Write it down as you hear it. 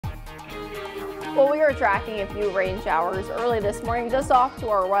Well, we are tracking a few rain showers early this morning just off to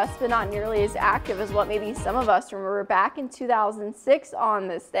our west, but not nearly as active as what maybe some of us remember back in 2006 on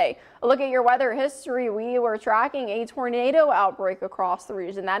this day. A look at your weather history. We were tracking a tornado outbreak across the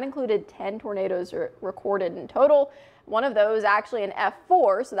region. That included 10 tornadoes recorded in total. One of those actually an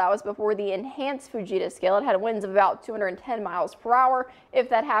F4, so that was before the enhanced Fujita scale. It had winds of about 210 miles per hour. If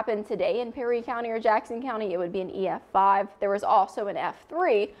that happened today in Perry County or Jackson County, it would be an EF5. There was also an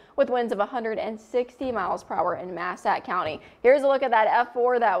F3 with winds of 160 miles per hour in Massac County. Here's a look at that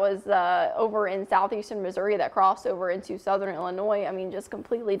F4 that was over in southeastern Missouri that crossed over into southern Illinois. I mean, just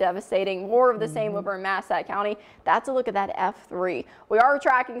completely devastating. More of the same over in Massac County. That's a look at that F3. We are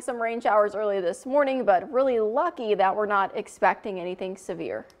tracking some rain showers early this morning, but really lucky that we're not expecting anything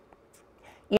severe.